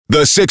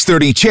The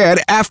 6:30 CHED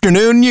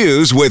Afternoon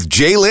News with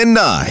Jaylen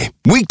Nye.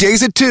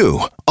 Weekdays at 2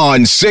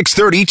 on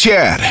 6:30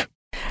 CHED.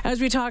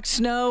 As we talk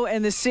snow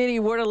in the city,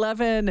 Ward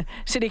 11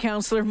 City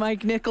Councillor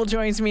Mike Nickel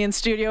joins me in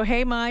studio.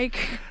 Hey,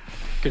 Mike.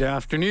 Good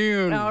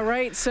afternoon. All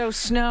right, so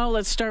snow,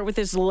 let's start with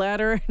this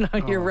letter.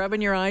 You're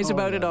rubbing your eyes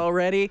about it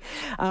already.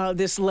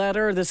 This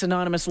letter, this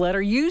anonymous letter.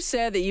 You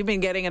said that you've been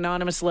getting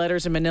anonymous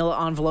letters in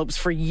manila envelopes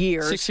for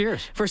years. 6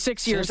 years. For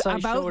 6 years. Since I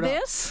about showed up.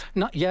 this?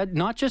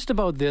 Not just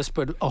about this,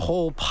 but a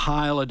whole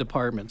pile of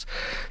departments.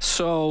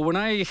 So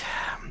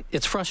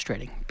it's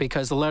frustrating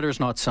because the letter is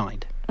not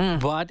signed.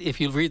 But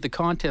if you read the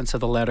contents of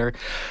the letter,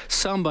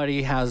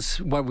 somebody has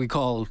what we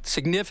call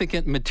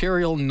significant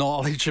material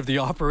knowledge of the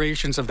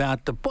operations of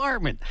that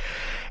department.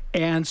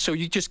 And so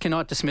you just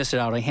cannot dismiss it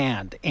out of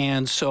hand.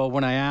 And so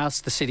when I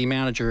asked the city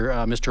manager,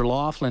 Mr.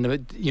 Laughlin,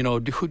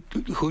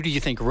 who do you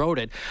think wrote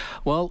it?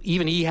 Well,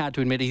 even he had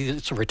to admit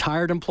it's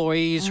retired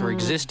employees or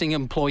existing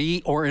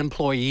employee or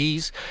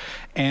employees.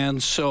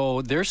 And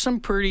so there's some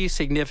pretty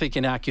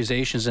significant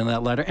accusations in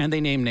that letter, and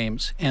they name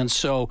names. And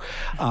so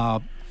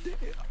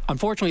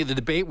unfortunately, the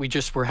debate we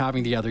just were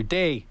having the other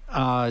day,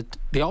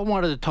 they all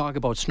wanted to talk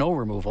about snow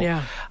removal.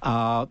 Yeah.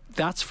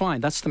 That's fine.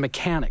 That's the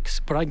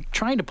mechanics. But I'm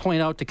trying to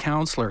point out to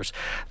councillors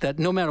that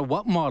no matter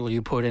what model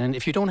you put in,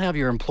 if you don't have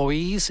your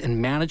employees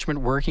and management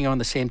working on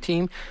the same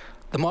team,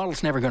 the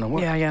model's never going to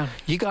work. Yeah.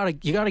 You gotta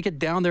get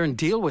down there and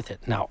deal with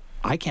it. Now,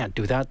 I can't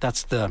do that.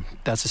 That's the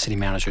city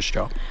manager's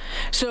job.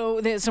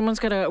 So someone's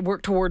got to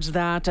work towards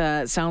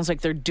that. Sounds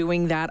like they're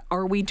doing that.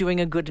 Are we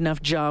doing a good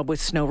enough job with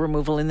snow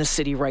removal in the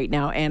city right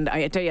now? And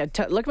I tell you,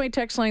 look at my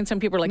text line. Some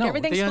people are like, no,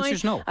 everything's the fine.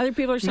 answer's no. Other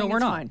people are saying no, we're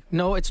it's not. fine.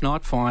 No, it's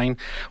not fine.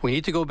 We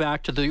need to go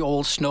back to the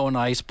old snow and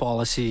ice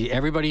policy.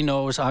 Everybody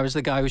knows I was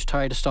the guy who's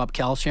tried to stop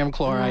calcium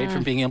chloride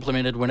from being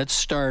implemented when it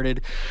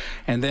started.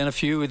 And then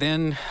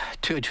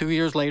two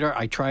years later,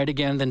 I tried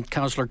again. Then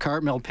Councillor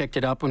Cartmell picked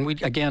it up.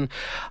 And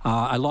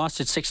I lost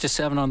it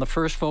 6-7 on the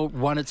first vote,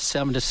 won it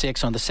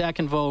 7-6 on the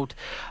second vote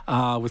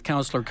with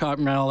Councillor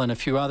Cartmell and a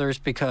few others,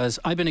 because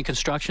I've been in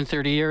construction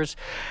 30 years,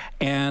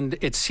 and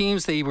it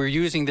seems they were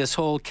using this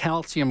whole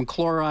calcium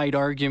chloride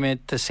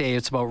argument to say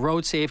it's about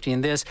road safety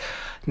and this.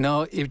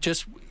 No, it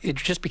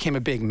just became a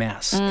big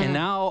mess. And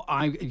now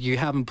you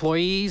have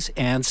employees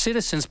and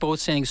citizens both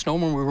saying snow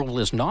removal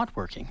is not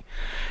working,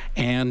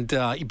 and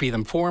be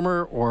them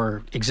former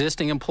or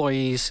existing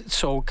employees.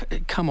 So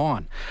come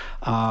on.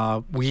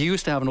 We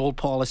used to have an old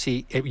policy.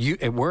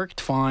 It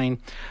worked fine,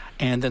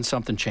 and then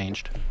something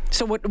changed.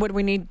 So what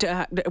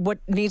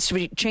needs to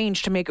be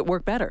changed to make it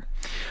work better?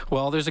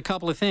 Well, there's a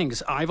couple of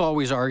things. I've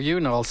always argued,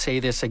 and I'll say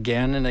this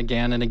again and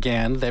again and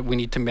again, that we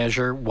need to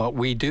measure what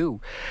we do.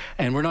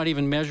 And we're not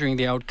even measuring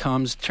the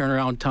outcomes,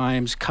 turnaround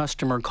times,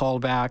 customer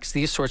callbacks,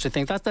 these sorts of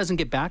things. That doesn't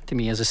get back to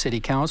me as a city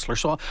councillor.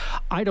 So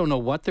I don't know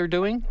what they're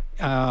doing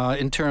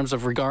in terms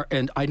of regard,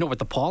 and I know what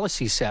the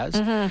policy says.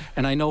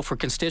 And I know for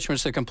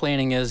constituents, they're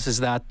complaining is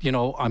that,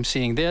 I'm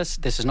seeing this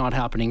is not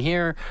happening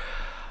here.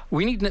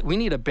 We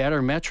need a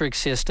better metric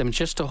system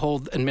just to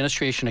hold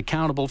administration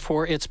accountable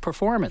for its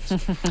performance.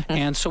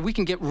 And so we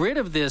can get rid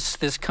of this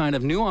kind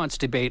of nuanced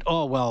debate.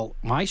 Oh, well,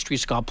 my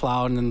streets got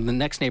plowed and then the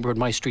next neighborhood,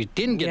 my street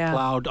didn't get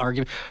plowed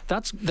argument.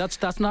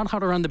 That's not how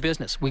to run the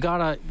business. We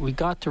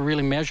got to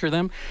really measure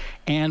them,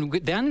 and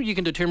then you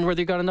can determine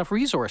whether you got enough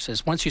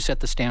resources once you set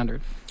the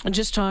standard. I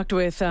just talked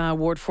with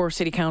Ward 4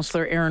 City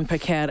Councillor Aaron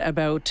Paquette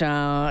about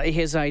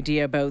his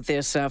idea about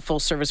this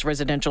full-service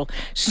residential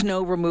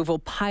snow removal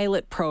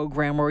pilot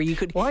program where you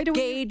could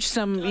gauge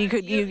some, you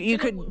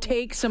could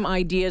take some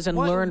ideas and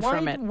learn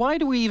from it. Why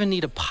do we even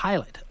need a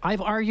pilot?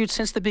 I've argued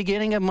since the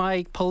beginning of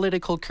my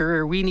political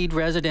career, we need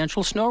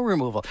residential snow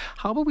removal.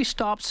 How about we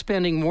stop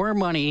spending more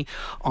money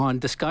on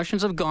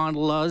discussions of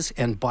gondolas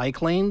and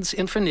bike lanes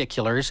and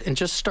funiculars and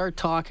just start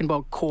talking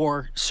about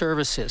core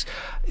services?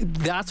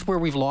 That's where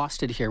we've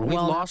lost it here. We've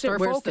lost our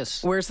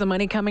focus. Where's the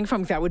money coming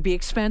from? That would be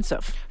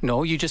expensive.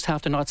 No, you just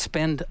have to not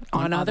spend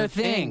on other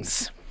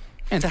things.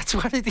 And that's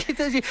what it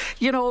is.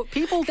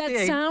 People that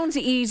think... sounds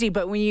easy,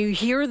 but when you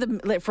hear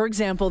for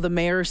example, the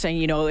mayor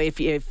saying,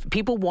 if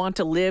people want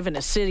to live in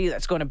a city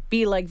that's going to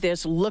be like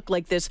this, look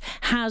like this,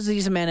 has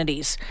these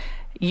amenities,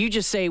 you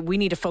just say we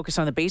need to focus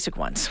on the basic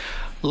ones.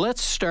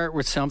 Let's start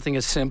with something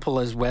as simple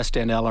as West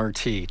End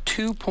LRT.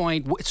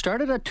 It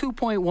started at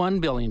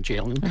 $2.1 billion,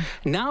 Jaylen.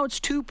 Now it's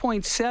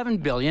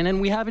 $2.7 billion,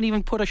 and we haven't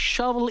even put a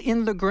shovel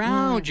in the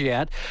ground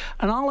yet.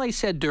 And all I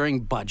said during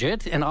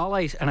budget, and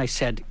I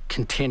said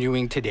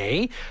continuing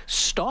today,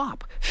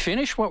 stop,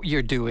 finish what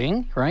you're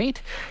doing,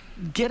 right?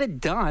 Get it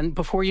done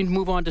before you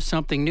move on to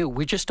something new.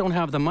 We just don't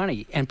have the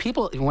money. And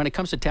people, when it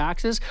comes to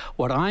taxes,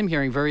 what I'm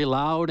hearing very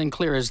loud and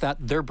clear is that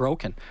they're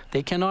broken.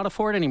 They cannot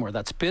afford anymore.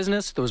 That's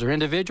business. Those are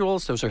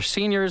individuals. Those are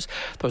seniors.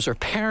 Those are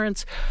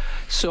parents.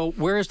 So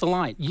where's the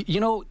line?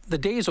 The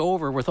day's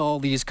over with all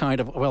these kind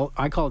of,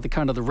 I call it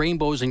the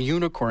rainbows and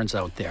unicorns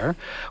out there,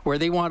 where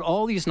they want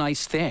all these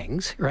nice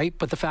things, right?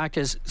 But the fact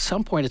is, at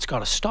some point it's got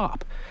to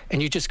stop.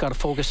 And you just got to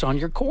focus on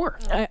your core.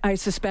 I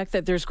suspect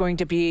that there's going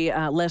to be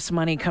less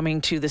money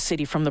coming to the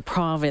city from the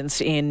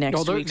province in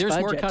next week's there's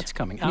budget. more cuts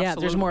coming. Absolutely. Yeah,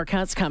 there's more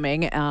cuts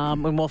coming,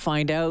 and we'll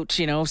find out,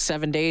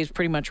 7 days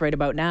pretty much right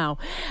about now.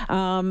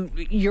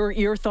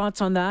 Your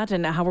thoughts on that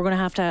and how we're going to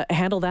have to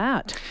handle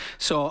that?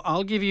 So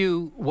I'll give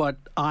you what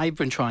I've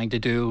been trying to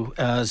do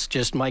as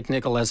just Mike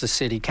Nicol as a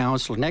city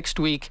councillor. Next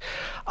week,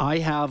 I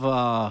have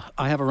a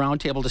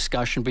roundtable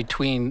discussion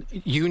between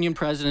union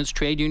presidents,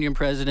 trade union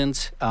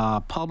presidents,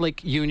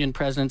 public union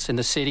presidents in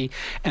the city,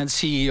 and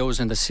CEOs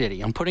in the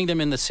city. I'm putting them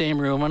in the same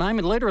room, and I'm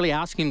literally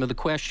asking them the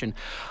question,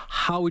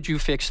 how would you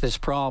fix this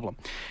problem?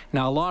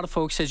 Now, a lot of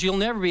folks says you'll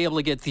never be able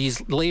to get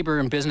these labor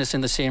and business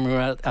in the same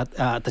room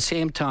at the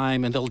same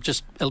time, and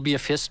it'll be a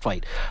fist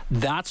fight.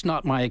 That's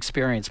not my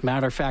experience.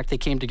 Matter of fact, they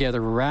came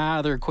together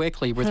rather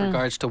quickly with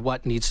regards to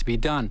what needs to be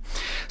done.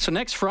 So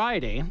next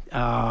Friday,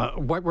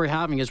 what we're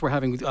having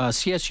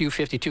CSU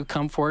 52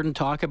 come forward and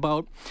talk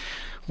about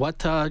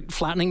what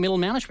flattening middle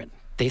management.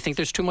 They think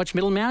there's too much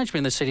middle management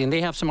in the city, and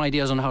they have some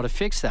ideas on how to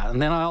fix that.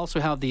 And then I also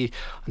have the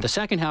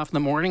second half of the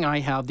morning, I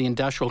have the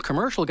industrial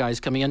commercial guys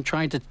coming in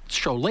trying to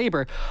show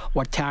labor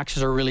what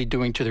taxes are really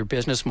doing to their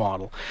business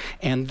model.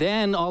 And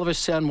then all of a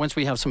sudden, once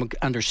we have some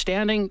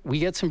understanding, we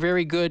get some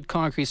very good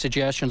concrete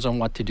suggestions on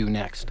what to do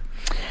next.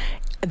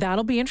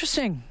 That'll be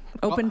interesting.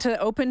 Open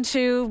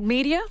to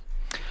media?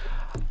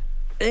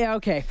 Yeah,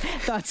 okay.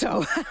 Thought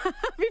so.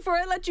 Before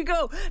I let you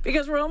go,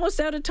 because we're almost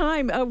out of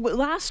time.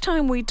 Last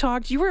time we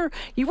talked, you were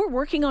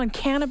working on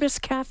cannabis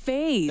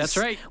cafes. That's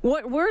right.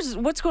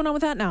 What's going on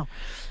with that now?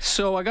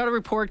 So I got a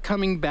report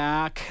coming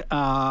back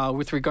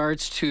with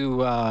regards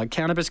to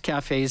cannabis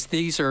cafes.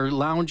 These are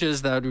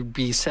lounges that would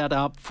be set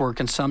up for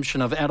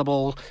consumption of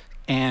edible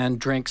and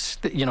drinks,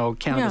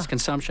 cannabis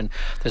consumption.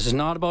 This is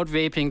not about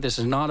vaping. This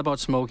is not about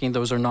smoking.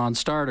 Those are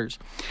non-starters.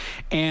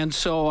 And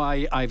so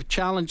I've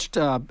challenged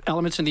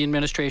elements in the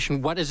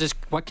administration, what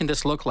can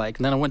this look like?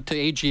 And then I went to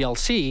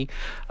AGLC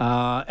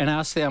and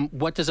asked them,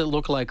 what does it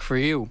look like for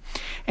you?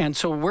 And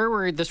so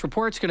this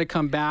report's going to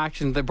come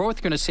back, and they're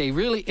both going to say,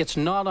 really, it's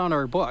not on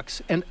our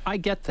books. And I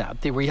get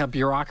that. We have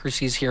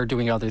bureaucracies here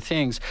doing other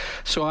things.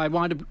 So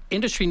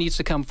industry needs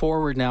to come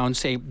forward now and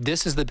say,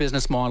 this is the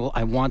business model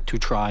I want to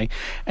try.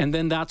 And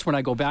then that's when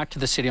I go back to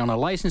the city on a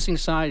licensing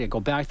side. I go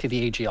back to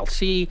the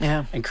AGLC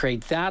and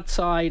create that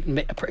side,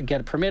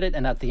 get it permitted.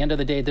 And at the end of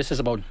the day, this is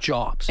about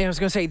jobs. I was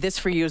going to say, this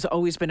for you has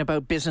always been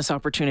about business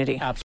opportunity. Absolutely.